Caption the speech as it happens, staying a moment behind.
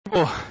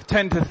People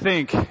tend to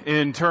think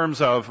in terms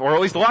of, or at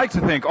least like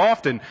to think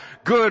often,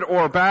 good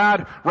or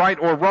bad, right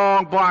or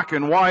wrong, black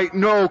and white,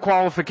 no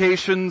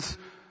qualifications,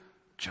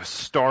 just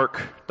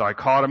stark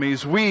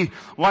dichotomies. We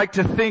like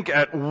to think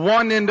at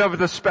one end of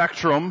the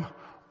spectrum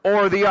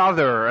or the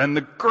other, and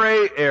the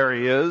gray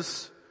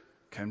areas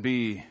can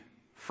be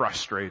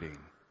frustrating.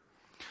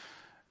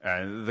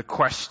 And the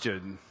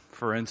question,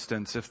 for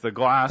instance, if the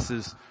glass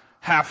is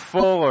half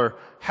full or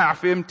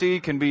half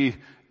empty, can be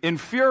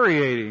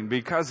infuriating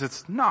because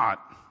it's not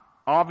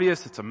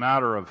obvious. It's a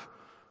matter of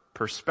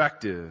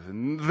perspective.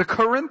 And the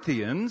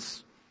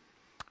Corinthians,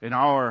 in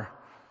our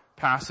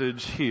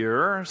passage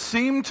here,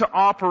 seem to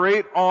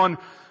operate on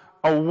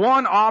a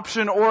one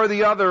option or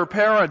the other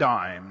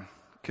paradigm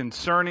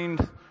concerning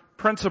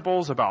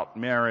principles about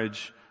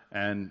marriage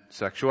and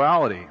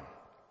sexuality.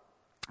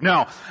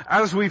 Now,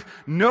 as we've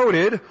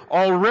noted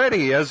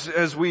already,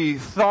 as we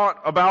thought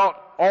about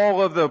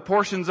all of the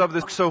portions of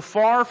this so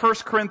far, 1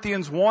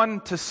 Corinthians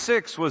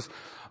 1-6 was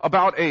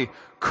about a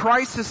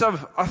crisis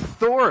of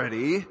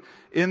authority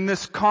in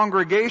this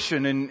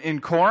congregation in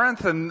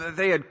Corinth, and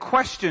they had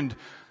questioned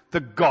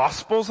the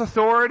gospel's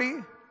authority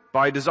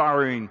by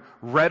desiring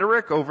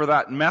rhetoric over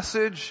that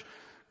message,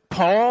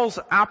 Paul's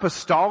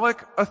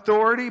apostolic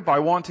authority by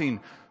wanting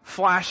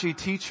flashy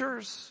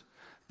teachers,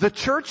 the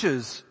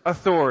church's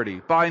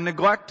authority by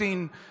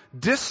neglecting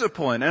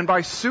discipline and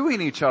by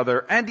suing each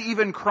other, and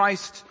even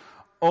Christ's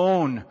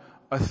own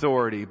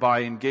authority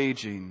by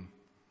engaging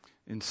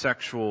in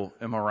sexual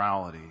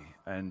immorality.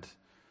 And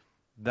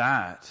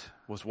that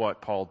was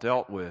what Paul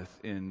dealt with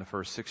in the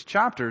first 6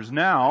 chapters.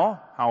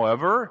 Now,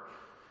 however,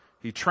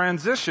 he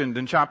transitioned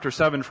in chapter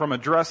 7 from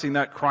addressing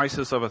that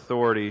crisis of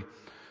authority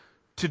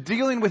to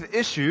dealing with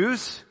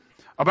issues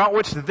about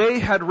which they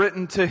had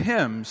written to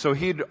him. So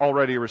he'd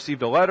already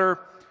received a letter.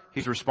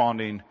 He's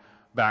responding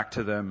back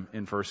to them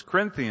in 1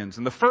 Corinthians.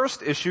 And the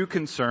first issue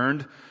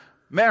concerned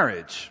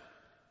marriage.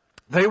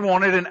 They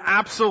wanted an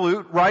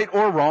absolute right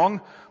or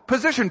wrong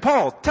position.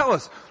 Paul, tell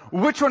us,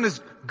 which one is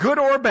good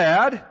or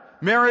bad,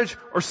 marriage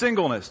or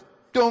singleness?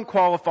 Don't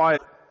qualify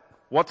it.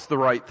 What's the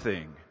right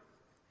thing?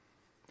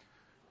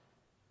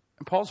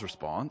 And Paul's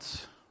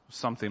response was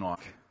something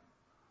like,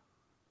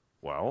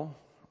 well,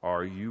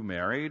 are you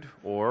married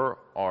or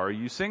are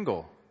you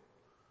single?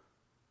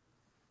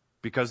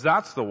 Because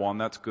that's the one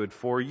that's good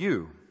for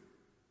you.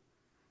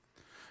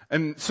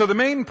 And so the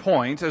main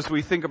point as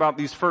we think about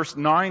these first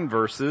 9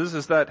 verses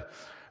is that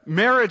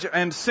marriage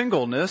and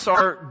singleness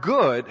are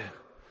good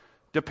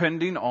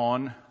depending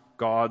on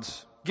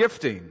God's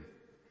gifting.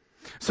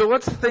 So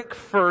let's think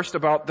first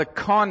about the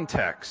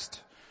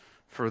context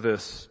for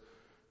this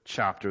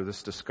chapter,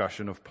 this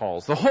discussion of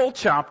Paul's. The whole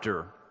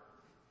chapter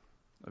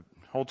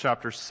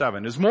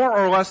 7, is more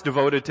or less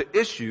devoted to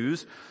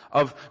issues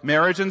of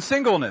marriage and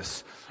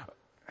singleness.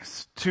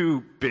 It's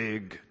too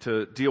big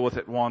to deal with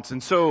at once.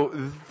 And so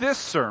this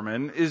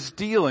sermon is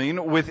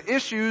dealing with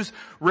issues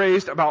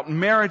raised about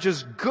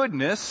marriage's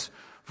goodness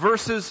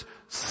versus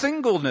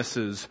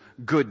singleness's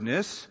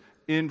goodness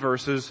in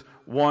verses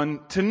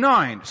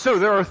 1-9. So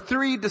there are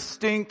 3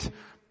 distinct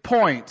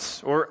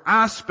points or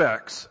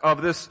aspects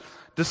of this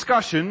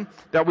discussion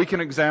that we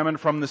can examine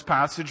from this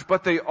passage,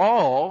 but they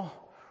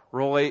all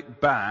relate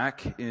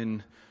back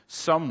in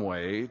some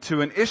way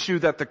to an issue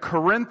that the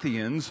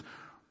Corinthians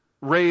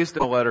raised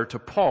in a letter to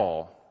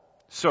Paul.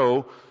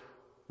 So,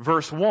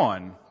 verse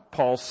 1,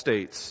 Paul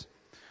states,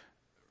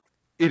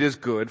 it is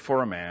good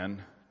for a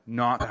man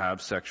not to have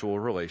sexual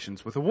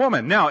relations with a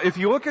woman. Now, if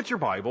you look at your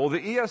Bible, the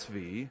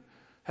ESV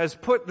has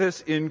put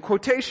this in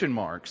quotation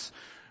marks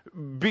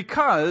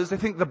because I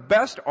think the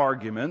best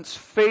arguments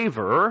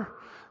favor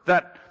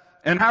that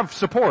and have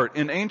support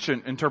in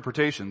ancient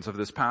interpretations of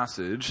this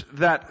passage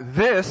that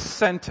this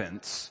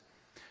sentence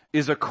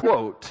is a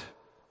quote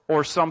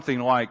or something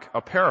like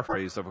a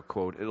paraphrase of a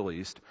quote, at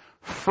least,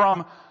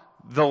 from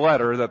the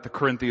letter that the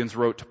Corinthians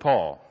wrote to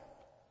Paul.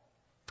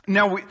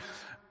 Now,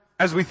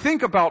 as we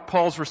think about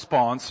Paul's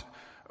response,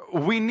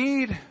 we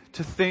need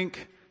to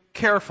think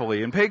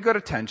carefully and pay good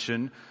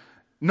attention,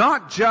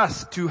 not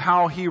just to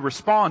how he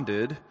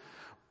responded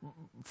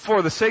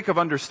for the sake of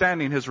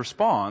understanding his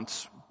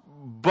response,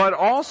 but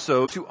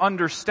also to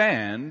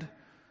understand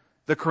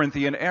the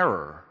Corinthian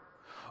error.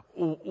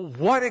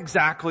 What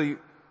exactly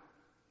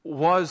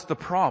was the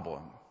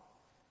problem?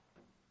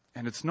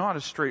 And it's not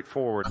as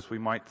straightforward as we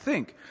might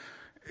think.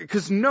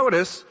 Because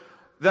notice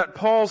that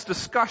Paul's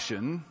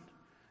discussion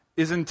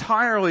is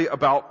entirely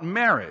about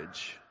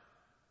marriage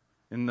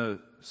in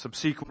the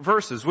subsequent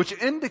verses, which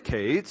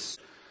indicates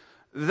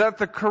that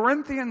the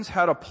Corinthians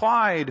had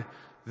applied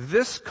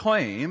this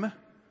claim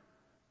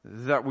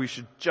that we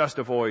should just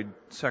avoid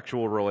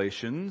sexual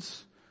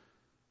relations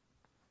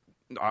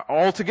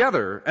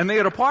altogether. And they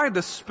had applied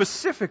this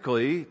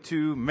specifically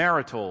to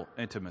marital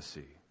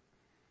intimacy.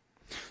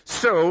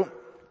 So,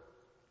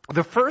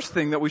 the first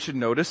thing that we should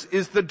notice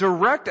is the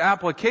direct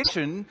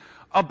application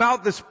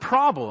about this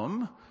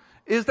problem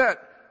is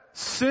that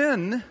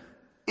sin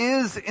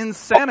is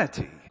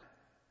insanity.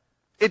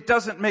 It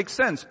doesn't make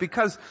sense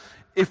because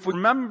if we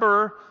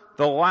remember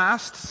the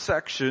last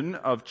section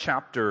of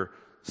chapter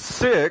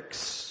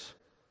 6,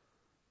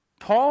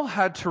 Paul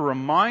had to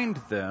remind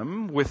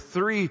them with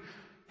 3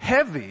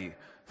 heavy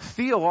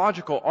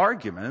theological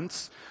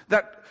arguments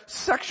that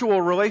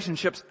sexual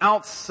relationships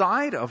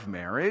outside of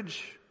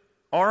marriage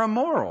are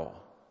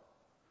immoral.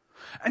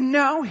 And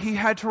now he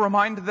had to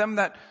remind them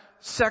that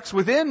sex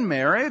within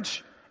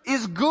marriage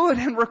is good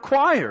and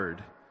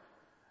required.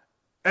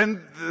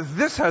 And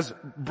this has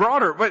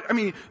broader, but I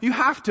mean, you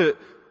have to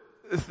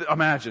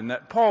imagine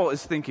that Paul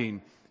is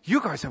thinking,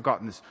 you guys have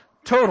gotten this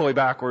totally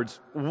backwards.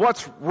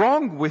 What's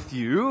wrong with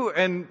you?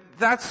 And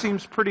that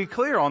seems pretty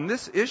clear on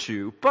this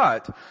issue,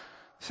 but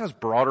this has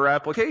broader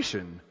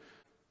application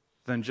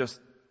than just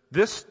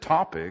this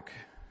topic.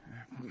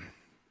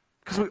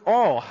 Because we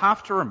all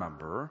have to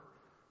remember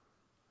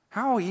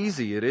how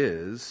easy it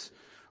is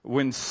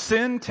when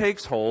sin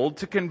takes hold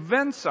to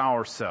convince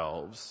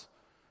ourselves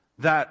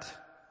that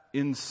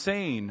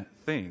insane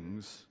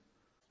things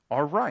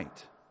are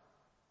right.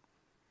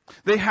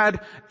 They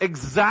had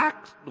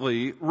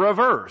exactly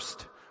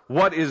reversed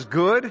what is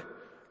good,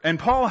 and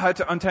Paul had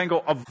to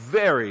untangle a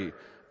very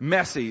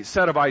messy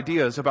set of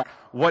ideas about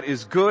what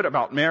is good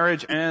about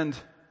marriage and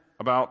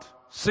about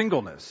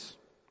singleness.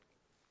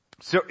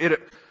 So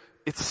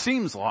it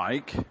seems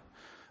like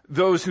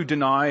those who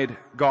denied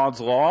God's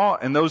law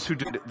and those who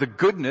did the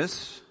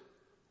goodness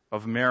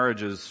of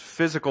marriage's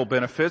physical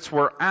benefits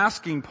were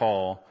asking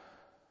Paul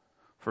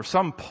for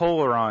some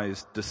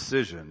polarized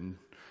decision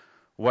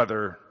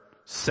whether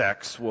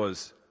sex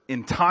was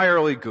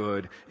entirely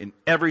good in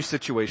every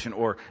situation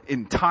or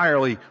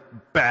entirely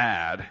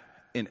bad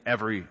in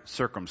every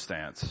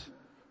circumstance.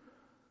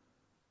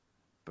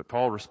 But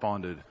Paul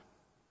responded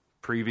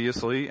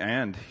previously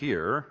and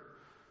here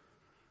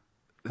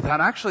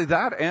that actually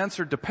that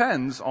answer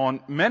depends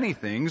on many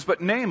things,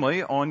 but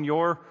namely on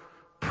your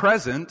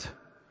present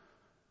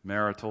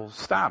marital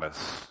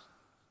status.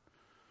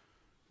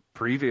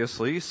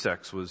 Previously,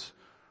 sex was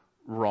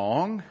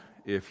wrong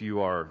if you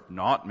are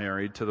not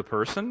married to the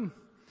person,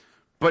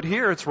 but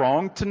here it's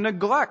wrong to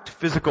neglect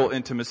physical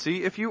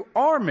intimacy if you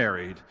are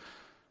married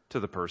to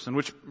the person,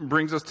 which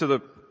brings us to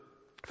the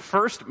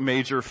first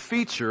major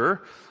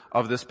feature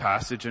of this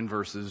passage in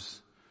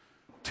verses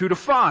 2 to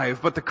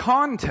 5, but the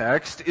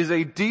context is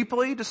a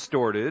deeply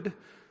distorted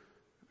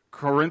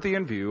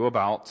Corinthian view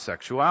about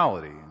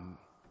sexuality.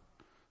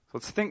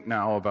 Let's think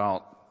now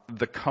about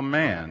the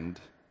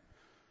command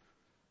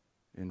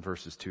in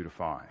verses 2 to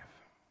 5.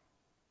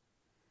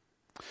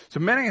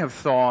 So many have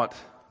thought,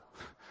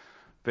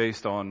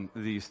 based on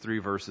these 3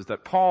 verses,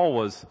 that Paul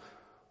was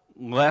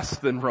less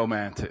than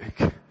romantic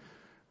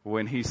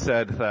when he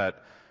said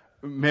that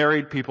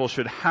married people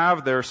should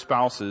have their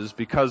spouses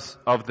because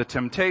of the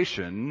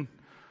temptation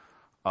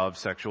of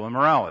sexual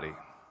immorality.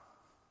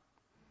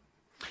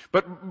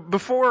 But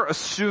before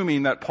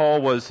assuming that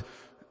Paul was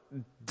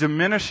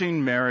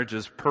diminishing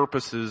marriage's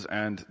purposes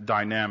and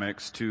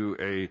dynamics to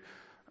a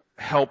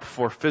help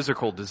for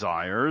physical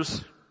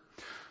desires,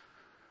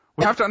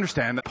 we have to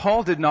understand that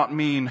Paul did not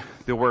mean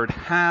the word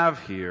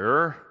have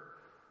here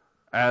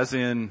as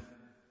in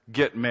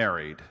get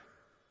married,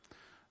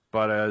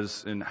 but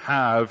as in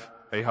have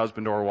a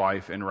husband or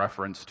wife in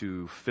reference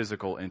to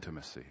physical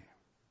intimacy.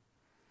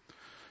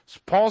 So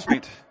Paul's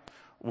point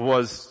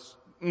was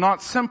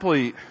not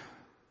simply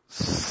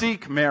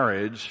seek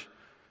marriage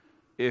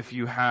if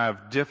you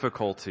have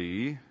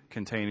difficulty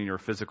containing your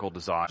physical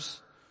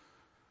desires,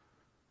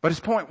 but his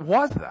point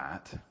was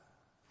that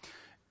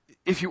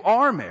if you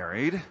are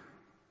married,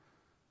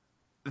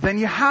 then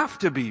you have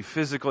to be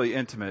physically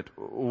intimate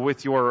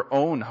with your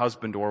own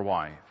husband or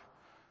wife.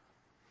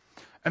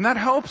 And that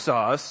helps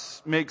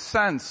us make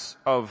sense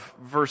of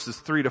verses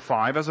 3 to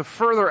 5 as a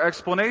further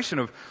explanation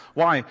of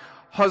why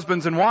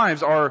husbands and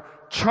wives are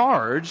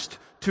charged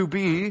to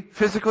be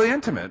physically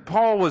intimate.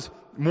 Paul was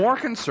more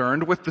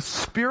concerned with the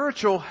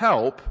spiritual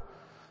help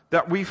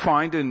that we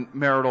find in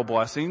marital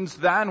blessings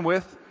than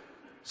with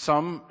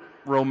some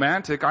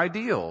romantic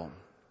ideal.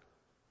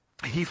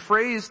 He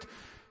phrased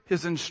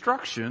his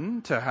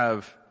instruction to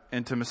have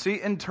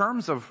intimacy in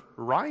terms of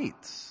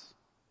rights,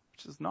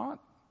 which is not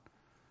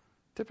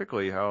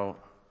typically how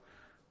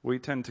we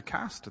tend to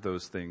cast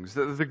those things.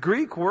 The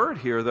Greek word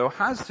here, though,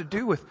 has to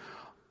do with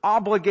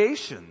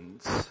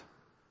obligations.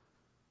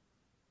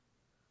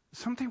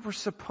 Something we're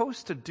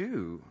supposed to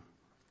do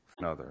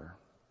for another.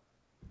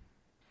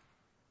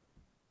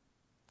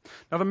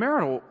 Now, the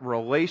marital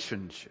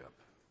relationship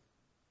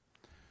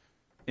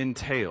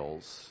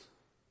entails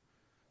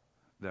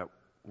that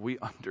we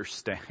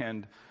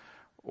understand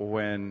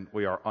when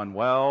we are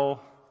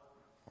unwell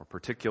or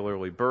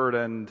particularly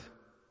burdened.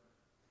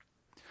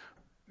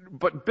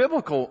 But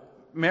biblical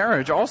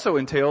marriage also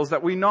entails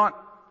that we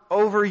not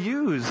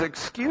overuse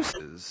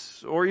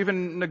excuses or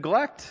even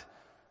neglect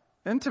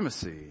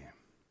intimacy.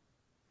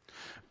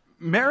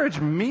 Marriage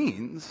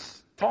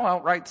means, Paul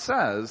outright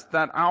says,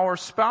 that our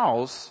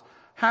spouse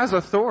has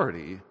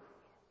authority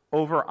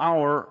over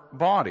our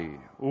body,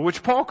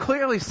 which Paul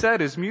clearly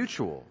said is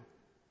mutual,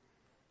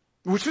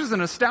 which is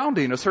an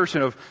astounding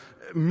assertion of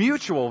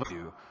mutual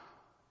value.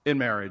 in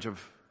marriage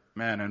of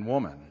man and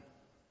woman.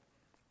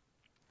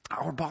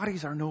 Our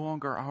bodies are no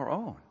longer our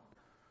own,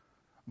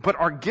 but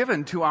are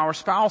given to our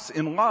spouse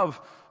in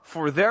love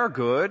for their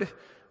good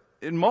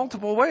in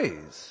multiple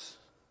ways.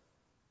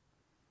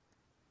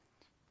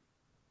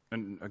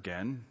 And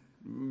again,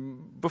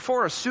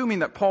 before assuming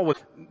that Paul was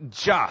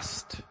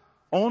just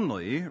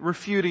only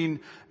refuting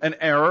an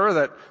error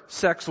that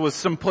sex was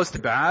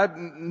simplistic bad,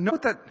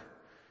 note that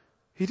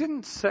he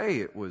didn't say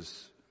it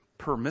was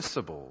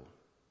permissible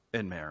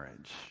in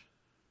marriage,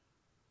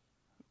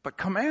 but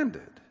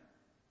commanded.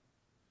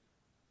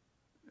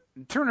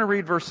 Turn and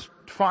read verse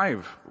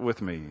 5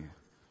 with me.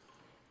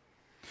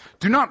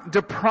 Do not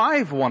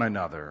deprive one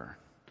another,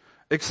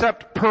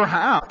 except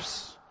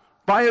perhaps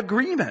by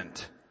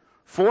agreement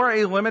for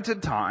a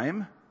limited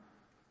time,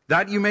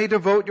 that you may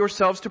devote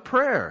yourselves to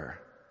prayer.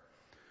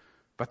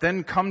 But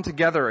then come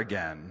together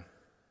again,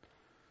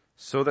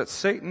 so that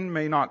Satan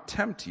may not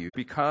tempt you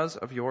because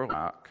of your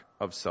lack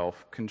of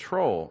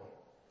self-control.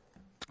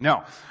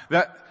 Now,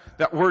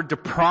 that word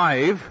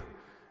deprive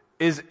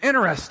is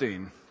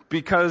interesting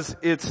because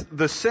it's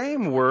the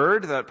same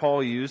word that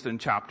Paul used in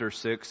chapter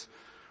 6,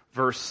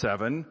 verse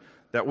 7,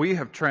 that we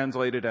have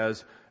translated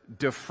as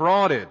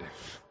defrauded.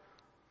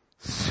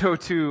 So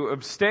to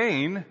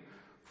abstain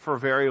for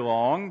very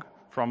long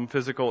from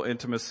physical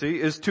intimacy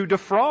is to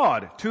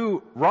defraud,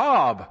 to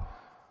rob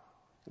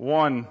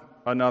one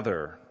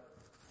another.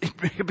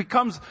 It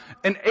becomes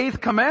an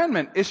eighth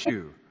commandment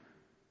issue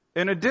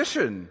in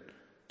addition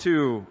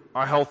to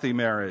a healthy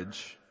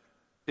marriage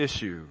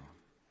issue.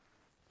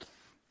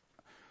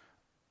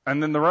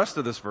 And then the rest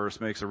of this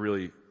verse makes a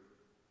really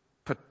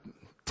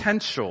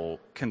potential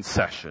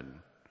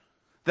concession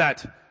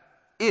that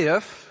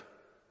if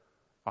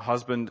a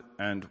husband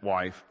and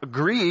wife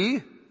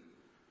agree,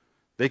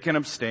 they can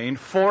abstain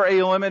for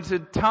a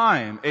limited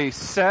time, a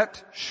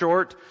set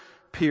short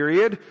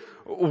period,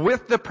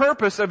 with the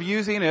purpose of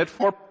using it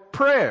for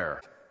prayer.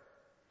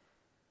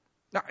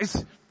 Now,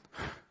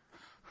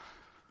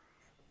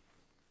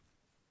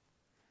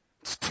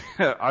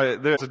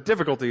 there's a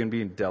difficulty in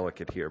being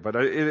delicate here, but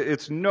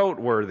it's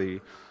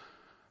noteworthy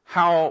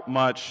how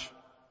much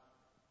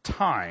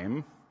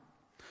time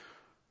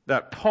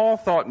that Paul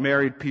thought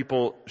married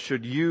people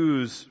should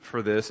use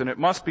for this, and it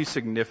must be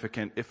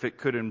significant if it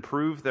could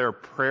improve their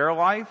prayer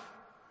life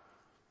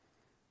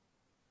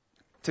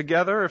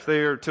together, if they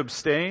are to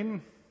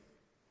abstain.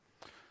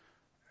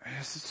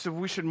 So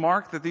we should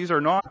mark that these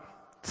are not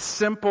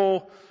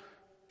simple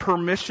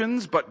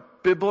permissions,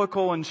 but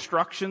biblical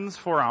instructions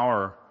for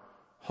our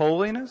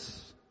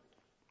holiness.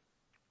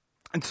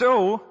 And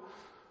so,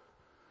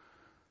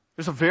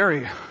 there's a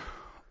very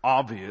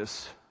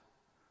obvious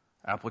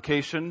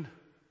application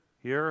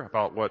here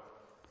about what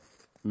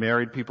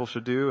married people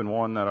should do, and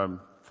one that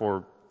I'm,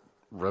 for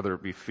whether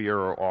it be fear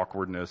or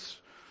awkwardness,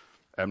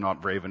 am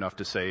not brave enough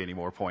to say any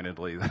more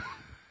pointedly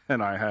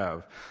than I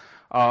have.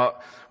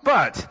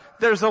 But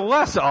there's a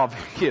less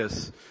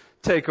obvious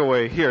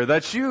takeaway here,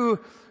 that you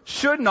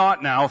should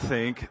not now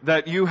think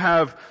that you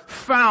have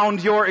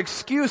found your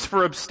excuse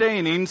for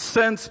abstaining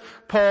since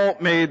Paul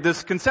made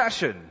this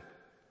concession.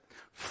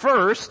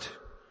 First,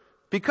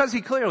 because he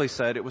clearly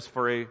said it was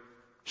for a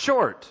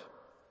short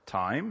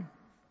time,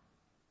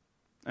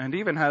 and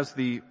even has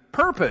the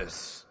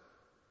purpose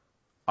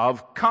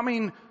of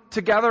coming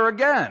together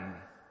again.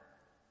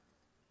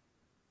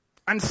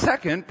 And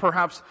second,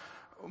 perhaps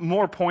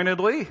more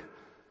pointedly,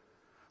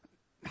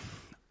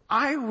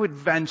 I would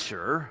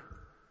venture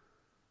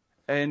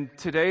in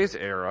today's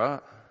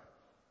era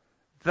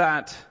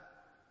that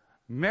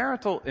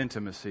marital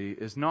intimacy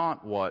is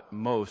not what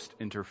most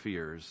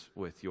interferes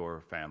with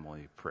your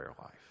family prayer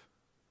life.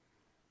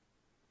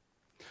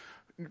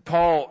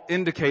 Paul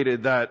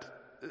indicated that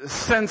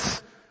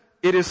since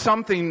it is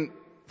something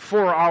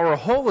for our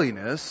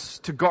holiness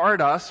to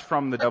guard us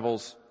from the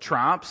devil's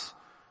traps,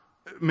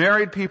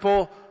 married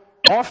people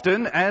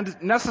often and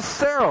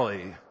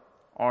necessarily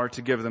are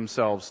to give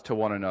themselves to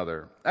one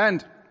another.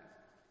 And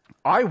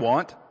I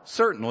want,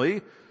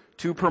 certainly,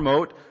 to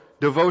promote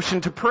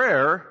devotion to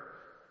prayer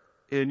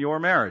in your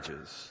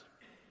marriages.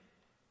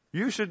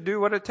 You should do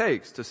what it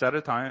takes to set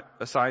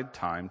aside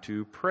time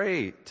to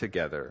pray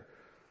together.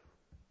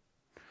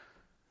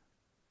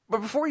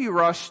 But before you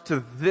rush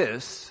to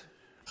this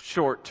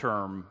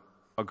short-term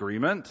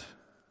agreement,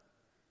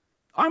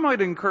 I might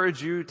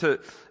encourage you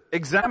to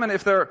examine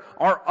if there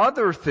are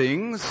other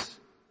things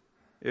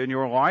in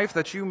your life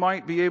that you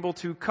might be able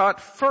to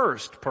cut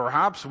first.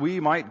 Perhaps we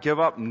might give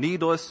up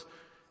needless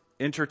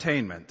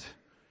entertainment,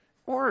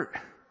 or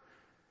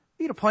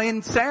eat a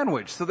plain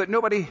sandwich so that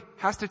nobody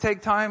has to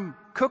take time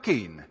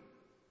cooking,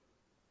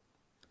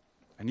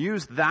 and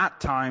use that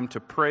time to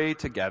pray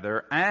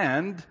together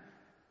and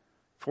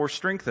for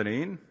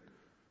strengthening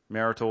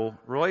marital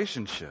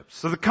relationships.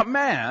 So the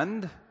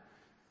command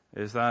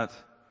is that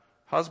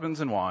husbands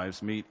and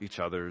wives meet each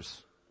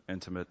other's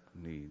intimate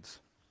needs.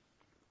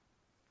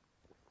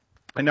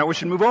 And now we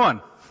should move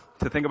on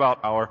to think about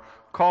our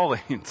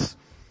callings.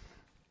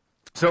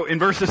 So in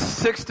verses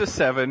 6 to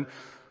 7,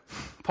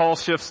 Paul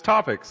shifts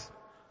topics.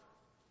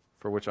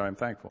 for which I am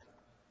thankful.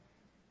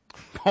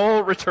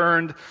 Paul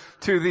returned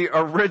to the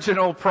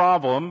original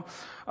problem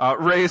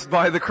raised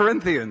by the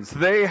Corinthians.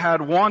 They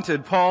had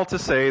wanted Paul to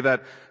say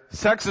that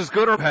sex is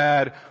good or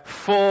bad,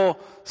 full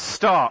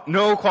stop,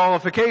 no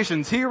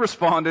qualifications. He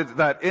responded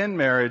that in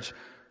marriage,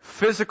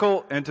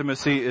 physical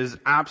intimacy is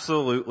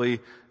absolutely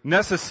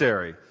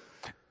necessary.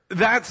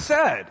 That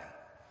said,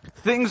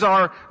 things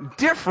are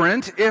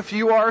different if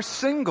you are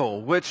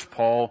single, which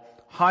Paul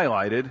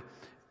highlighted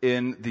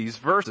in these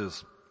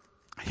verses.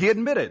 He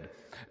admitted,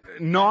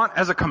 not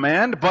as a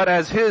command, but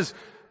as his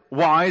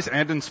wise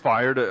and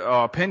inspired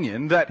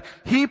opinion, that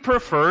he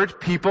preferred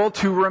people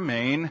to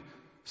remain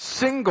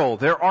single.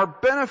 There are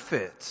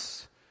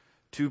benefits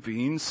to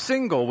being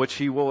single, which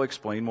he will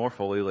explain more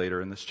fully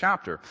later in this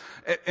chapter.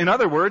 In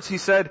other words, he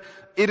said,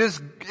 it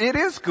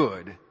is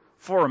good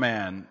for a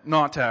man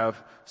not to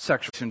have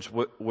sexual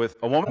relations with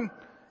a woman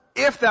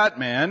if that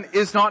man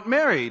is not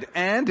married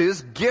and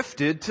is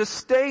gifted to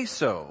stay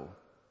so.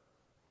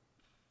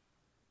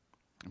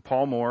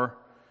 Paul more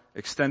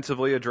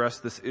extensively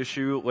addressed this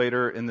issue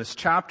later in this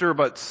chapter,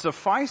 but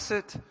suffice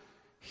it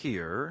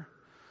here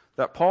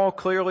that Paul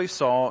clearly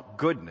saw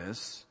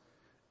goodness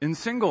in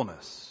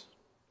singleness,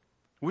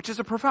 which is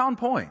a profound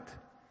point.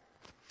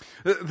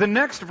 The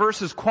next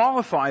verses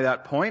qualify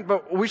that point,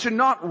 but we should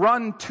not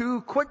run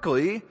too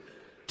quickly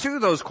to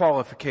those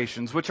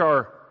qualifications, which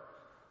are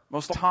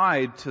most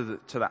tied to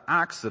the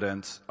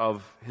accidents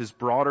of his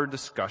broader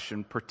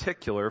discussion,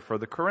 particular for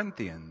the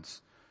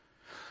Corinthians.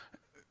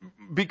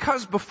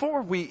 Because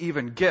before we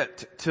even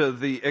get to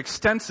the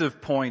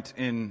extensive point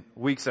in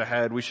weeks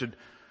ahead, we should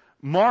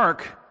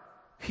mark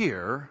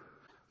here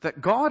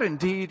that God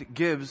indeed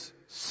gives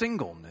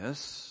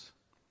singleness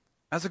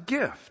as a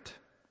gift.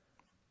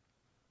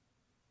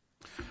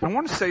 I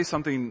want to say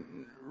something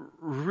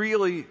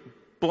really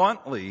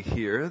bluntly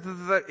here,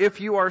 that if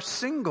you are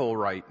single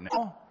right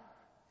now,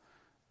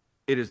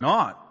 it is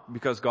not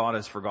because God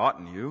has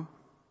forgotten you,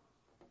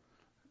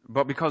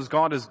 but because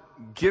God is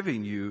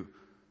giving you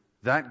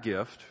that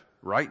gift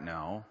right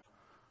now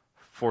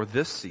for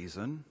this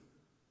season,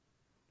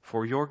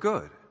 for your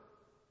good.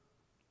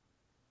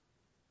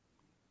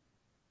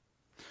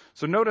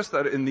 So notice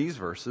that in these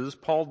verses,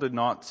 Paul did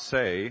not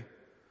say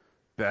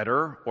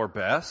better or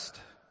best,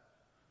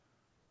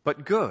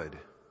 but good.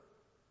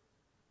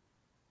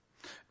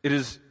 It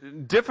is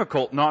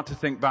difficult not to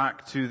think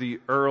back to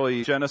the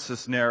early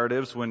Genesis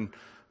narratives when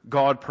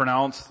God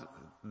pronounced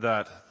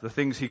that the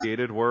things he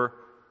created were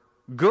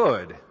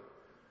good.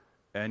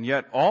 And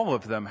yet all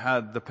of them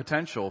had the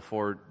potential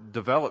for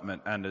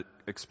development and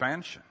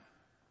expansion.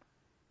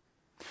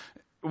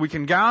 We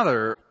can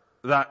gather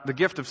that the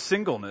gift of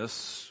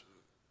singleness,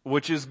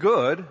 which is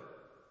good,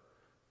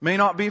 may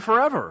not be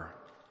forever.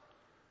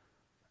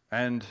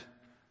 And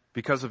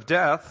because of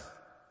death,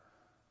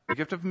 the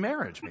gift of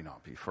marriage may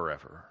not be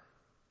forever.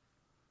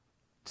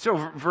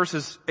 So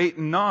verses 8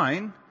 and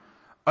 9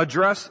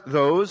 address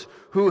those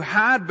who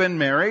had been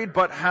married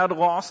but had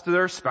lost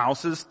their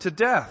spouses to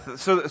death.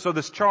 So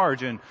this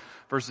charge in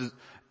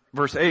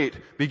verse 8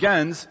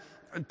 begins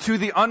to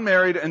the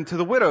unmarried and to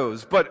the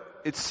widows,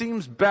 but it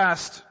seems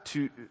best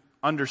to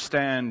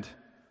understand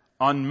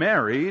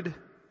unmarried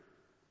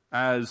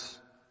as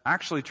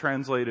actually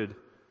translated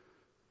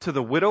to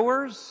the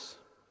widowers,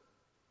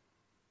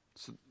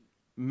 so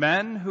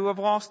men who have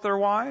lost their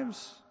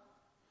wives.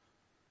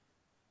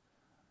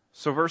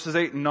 So verses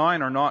 8 and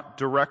 9 are not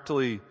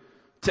directly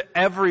to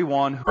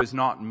everyone who is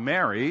not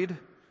married,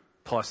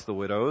 plus the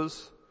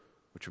widows,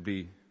 which would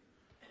be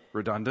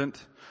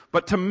redundant,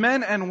 but to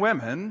men and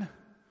women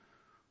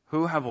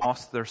who have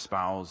lost their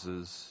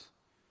spouses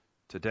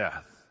to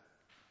death.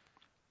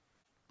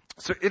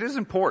 So it is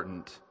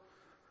important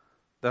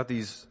that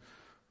these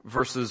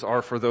verses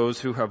are for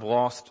those who have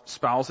lost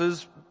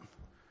spouses,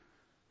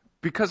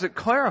 because it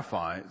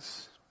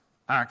clarifies,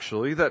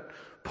 actually, that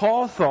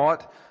Paul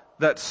thought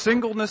that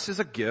singleness is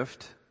a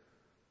gift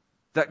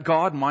that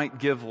God might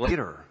give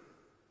later.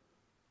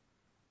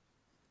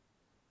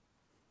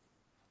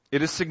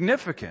 It is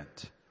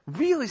significant,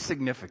 really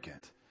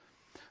significant,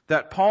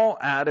 that Paul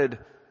added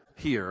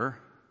here,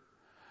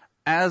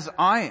 as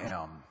I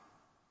am.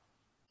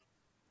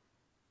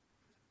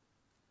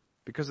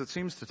 Because it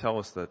seems to tell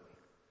us that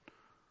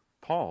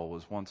Paul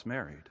was once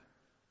married.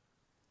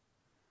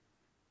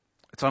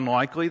 It's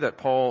unlikely that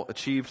Paul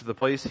achieved the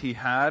place he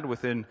had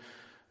within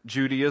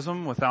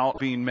Judaism without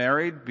being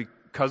married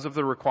because of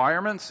the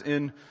requirements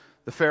in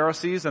the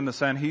Pharisees and the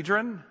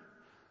Sanhedrin.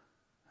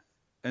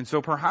 And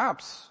so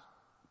perhaps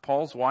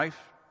Paul's wife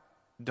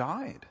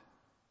died,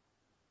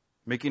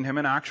 making him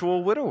an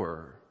actual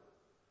widower,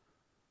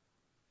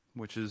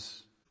 which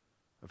is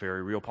a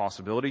very real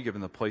possibility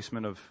given the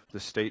placement of the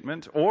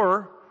statement.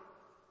 Or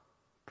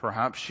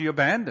perhaps she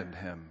abandoned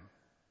him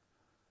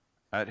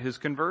at his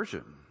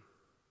conversion,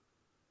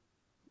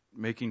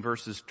 making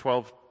verses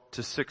 12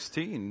 to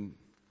 16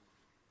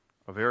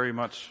 a very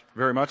much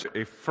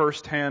a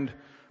first-hand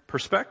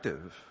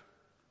perspective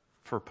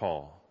for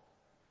Paul.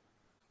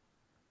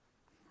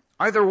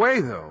 Either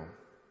way, though,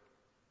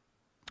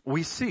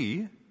 we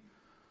see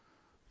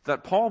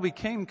that Paul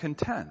became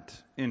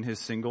content in his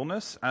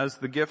singleness as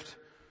the gift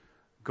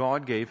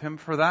God gave him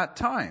for that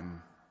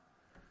time.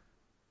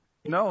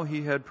 No,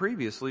 he had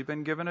previously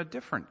been given a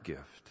different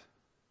gift.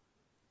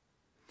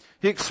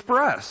 He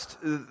expressed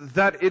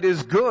that it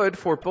is good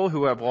for people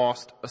who have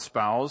lost a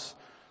spouse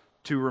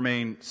to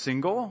remain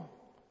single,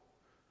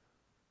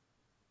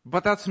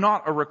 but that's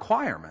not a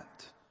requirement.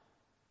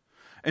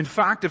 In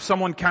fact, if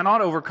someone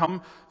cannot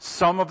overcome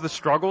some of the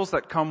struggles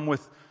that come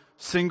with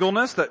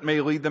singleness that may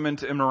lead them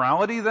into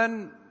immorality,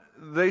 then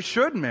they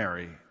should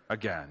marry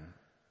again.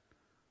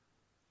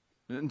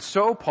 And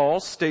so Paul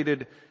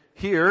stated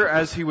here,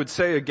 as he would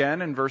say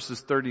again in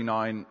verses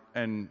 39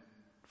 and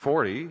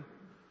 40,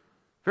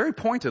 very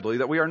pointedly,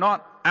 that we are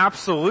not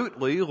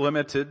absolutely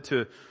limited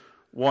to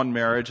one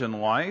marriage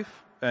in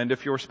life, and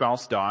if your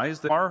spouse dies,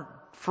 they are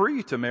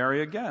free to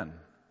marry again.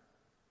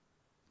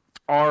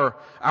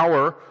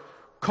 Our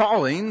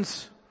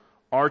callings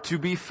are to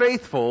be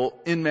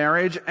faithful in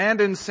marriage and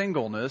in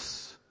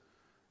singleness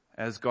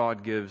as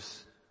God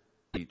gives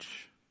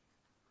each.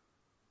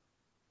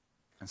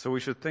 And so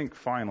we should think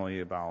finally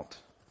about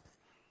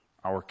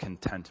our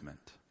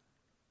contentment.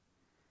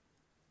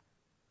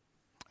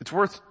 It's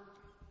worth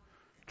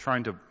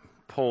trying to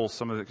pull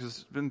some of it,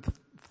 because there's been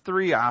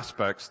three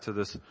aspects to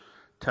this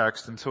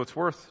text, and so it's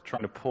worth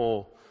trying to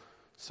pull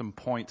some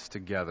points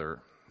together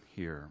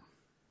here.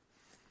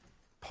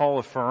 Paul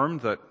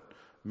affirmed that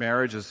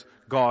marriage is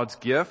God's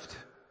gift,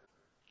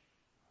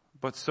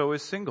 but so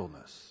is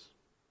singleness.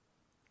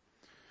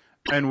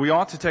 And we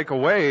ought to take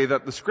away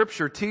that the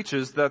Scripture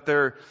teaches that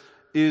there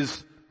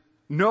is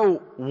no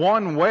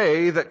one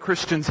way that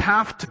Christians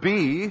have to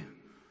be,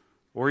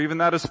 or even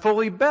that is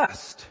fully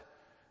best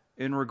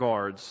in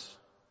regards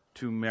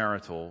to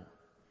marital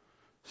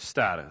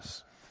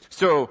status.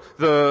 So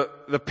the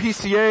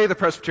PCA, the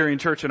Presbyterian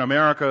Church in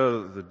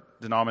America, the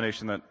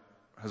denomination that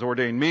has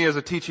ordained me as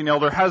a teaching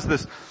elder, has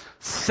this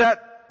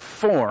set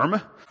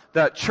form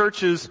that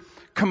churches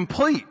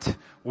complete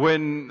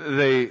when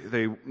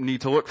they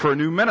need to look for a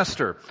new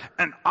minister.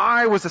 And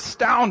I was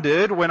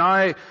astounded when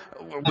I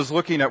was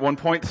looking at one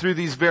point through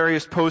these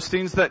various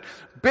postings that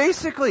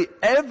basically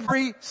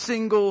every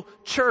single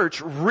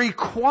church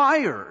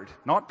required,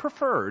 not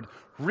preferred,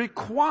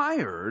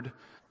 required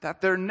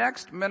that their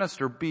next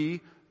minister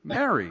be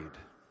married.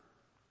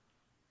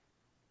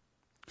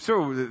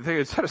 So they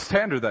had set a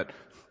standard that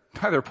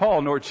neither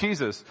Paul nor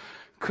Jesus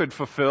could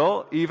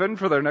fulfill, even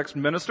for their next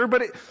minister.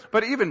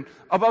 But even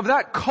above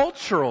that,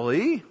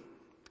 culturally,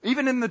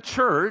 even in the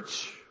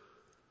church,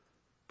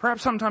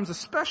 perhaps sometimes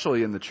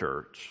especially in the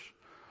church,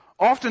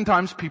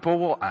 oftentimes people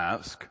will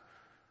ask,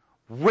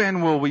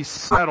 when will we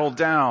settle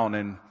down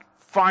and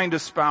find a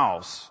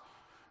spouse?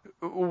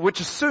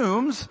 Which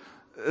assumes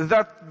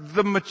that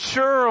the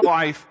mature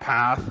life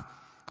path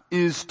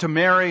is to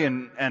marry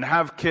and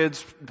have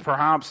kids,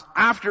 perhaps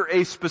after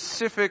a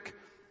specific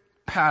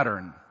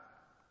pattern.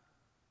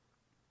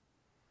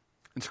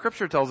 And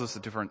Scripture tells us a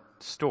different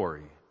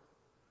story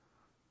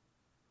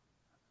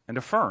and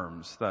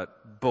affirms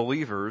that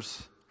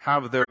believers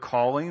have their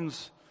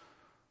callings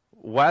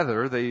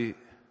whether they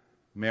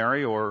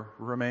marry or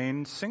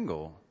remain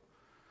single.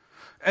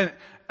 And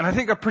I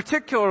think a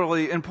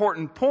particularly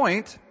important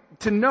point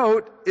to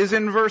note is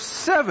in verse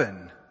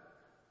 7,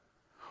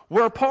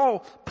 where Paul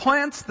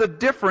plants the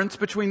difference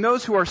between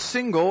those who are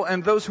single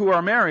and those who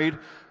are married,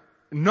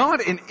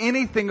 not in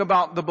anything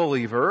about the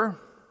believer,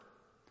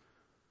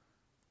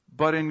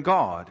 but in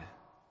God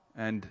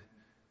and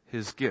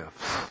His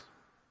gifts.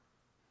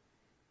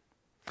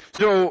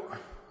 So,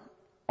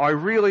 I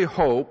really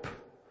hope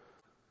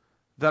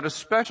that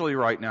especially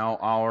right now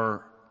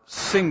our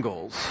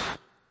singles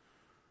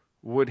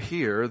would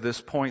hear this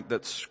point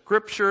that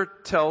Scripture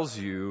tells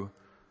you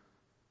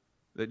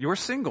that your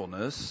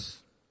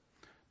singleness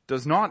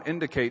does not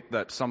indicate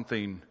that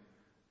something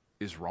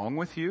is wrong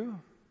with you,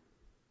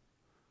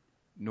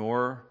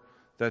 nor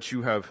that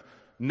you have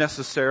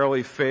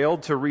necessarily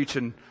failed to reach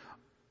an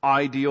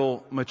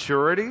ideal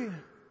maturity,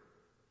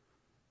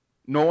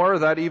 nor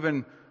that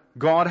even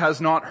God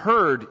has not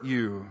heard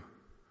you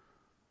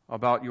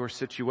about your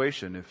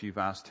situation if you've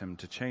asked Him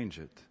to change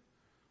it.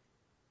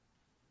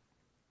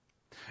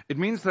 It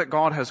means that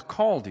God has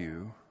called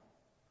you,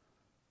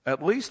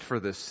 at least for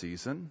this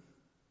season,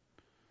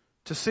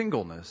 to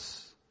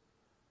singleness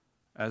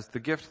as the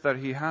gift that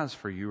He has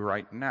for you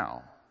right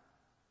now.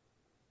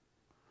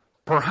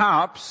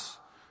 Perhaps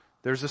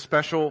there's a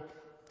special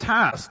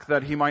task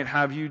that He might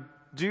have you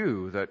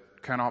do that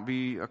cannot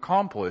be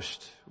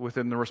accomplished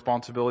within the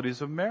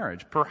responsibilities of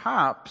marriage.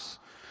 Perhaps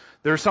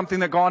there's something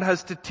that God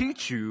has to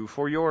teach you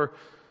for your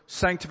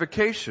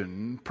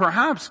sanctification.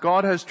 Perhaps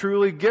God has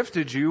truly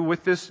gifted you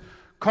with this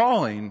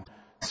calling,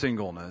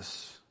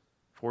 singleness,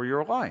 for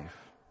your life.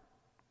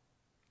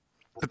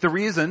 But the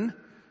reason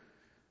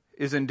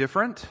is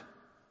indifferent,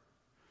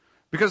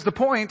 because the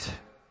point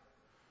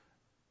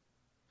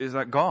is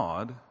that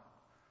God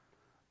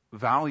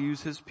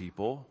values His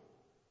people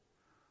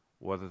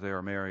whether they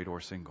are married or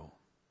single.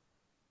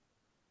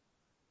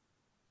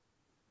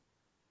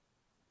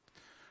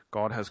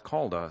 God has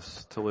called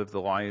us to live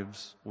the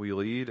lives we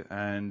lead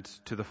and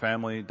to the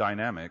family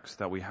dynamics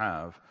that we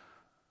have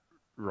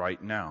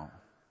right now.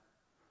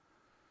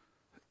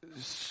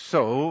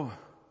 So,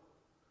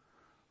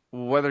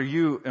 whether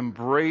you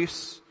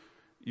embrace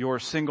your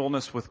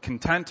singleness with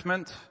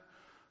contentment,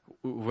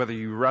 whether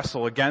you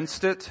wrestle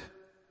against it,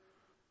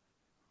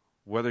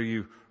 whether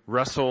you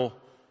wrestle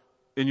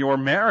in your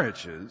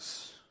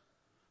marriages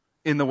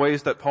in the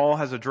ways that Paul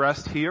has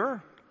addressed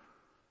here,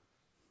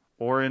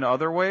 or in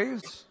other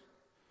ways,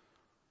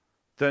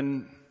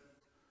 then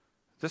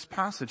this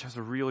passage has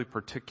a really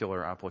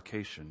particular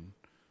application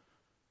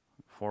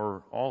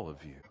for all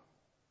of you.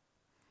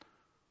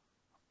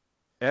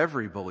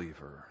 Every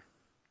believer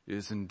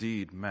is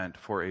indeed meant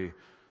for a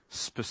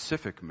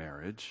specific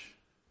marriage,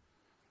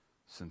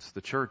 since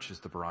the church is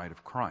the bride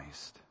of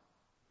Christ.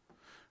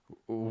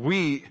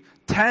 We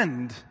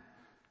tend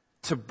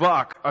to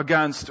buck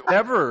against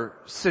whatever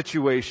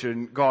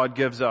situation God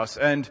gives us,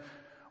 and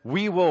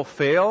we will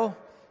fail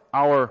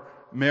our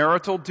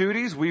marital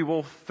duties, we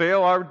will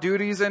fail our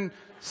duties in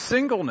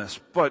singleness,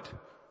 but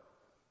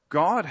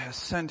God has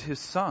sent His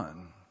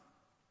Son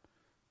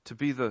to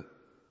be the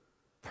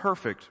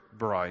perfect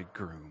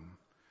bridegroom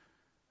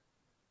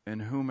in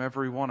whom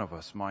every one of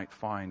us might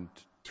find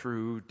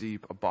true,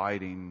 deep,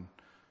 abiding,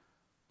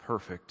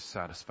 perfect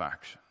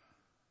satisfaction.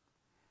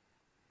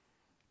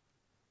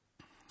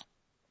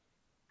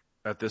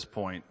 At this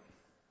point,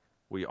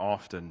 we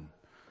often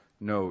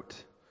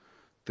note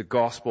the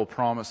gospel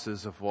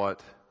promises of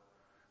what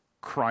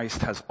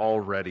Christ has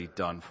already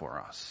done for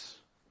us.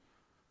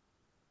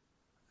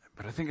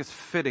 But I think it's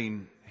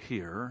fitting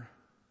here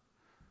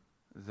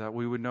that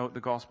we would note the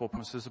gospel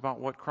promises about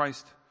what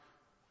Christ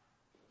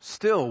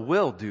still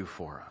will do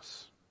for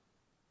us.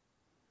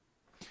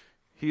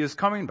 He is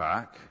coming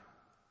back,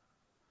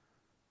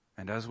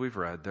 and as we've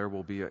read, there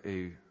will be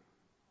a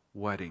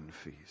wedding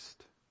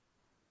feast.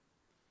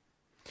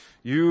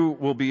 You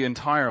will be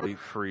entirely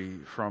free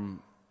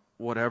from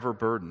whatever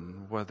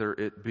burden, whether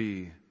it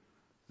be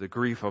the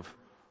grief of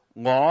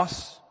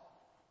loss,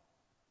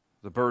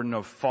 the burden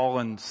of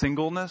fallen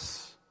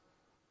singleness,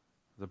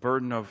 the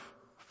burden of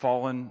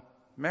fallen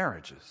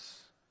marriages.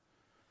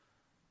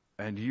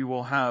 And you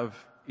will have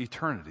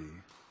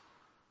eternity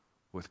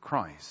with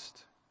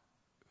Christ,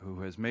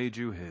 who has made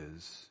you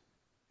His,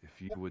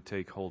 if you would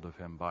take hold of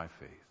Him by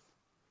faith.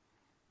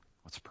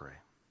 Let's pray.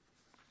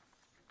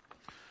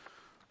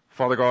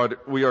 Father God,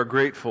 we are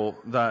grateful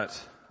that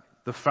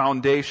the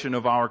foundation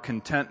of our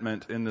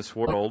contentment in this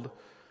world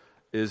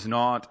is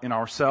not in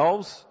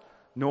ourselves,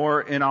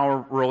 nor in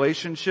our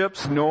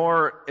relationships,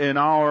 nor in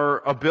our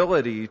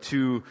ability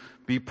to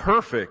be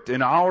perfect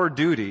in our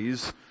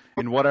duties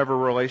in whatever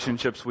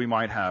relationships we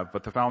might have.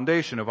 But the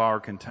foundation of our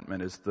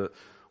contentment is the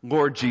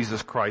Lord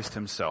Jesus Christ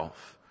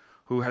Himself,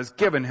 who has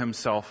given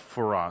Himself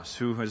for us,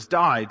 who has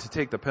died to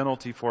take the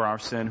penalty for our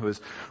sin, who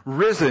has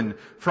risen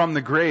from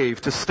the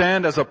grave to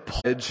stand as a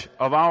pledge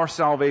of our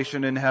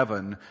salvation in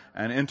heaven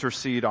and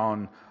intercede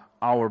on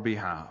our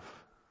behalf.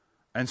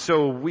 And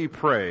so we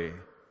pray,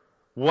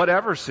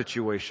 whatever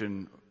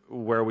situation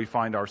where we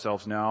find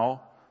ourselves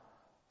now,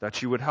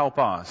 that You would help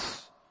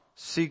us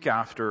seek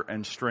after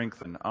and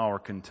strengthen our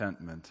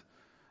contentment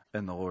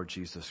in the Lord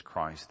Jesus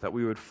Christ, that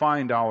we would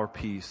find our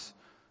peace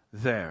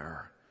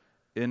there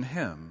in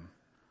Him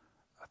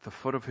at the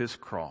foot of His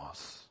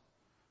cross,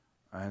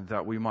 and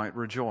that we might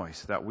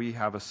rejoice that we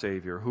have a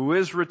Savior who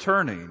is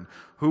returning,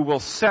 who will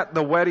set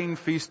the wedding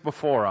feast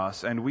before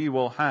us, and we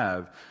will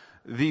have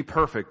the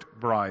perfect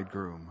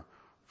bridegroom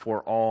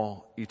for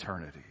all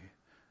eternity.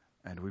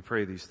 And we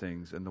pray these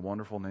things in the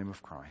wonderful name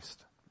of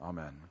Christ.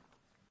 Amen.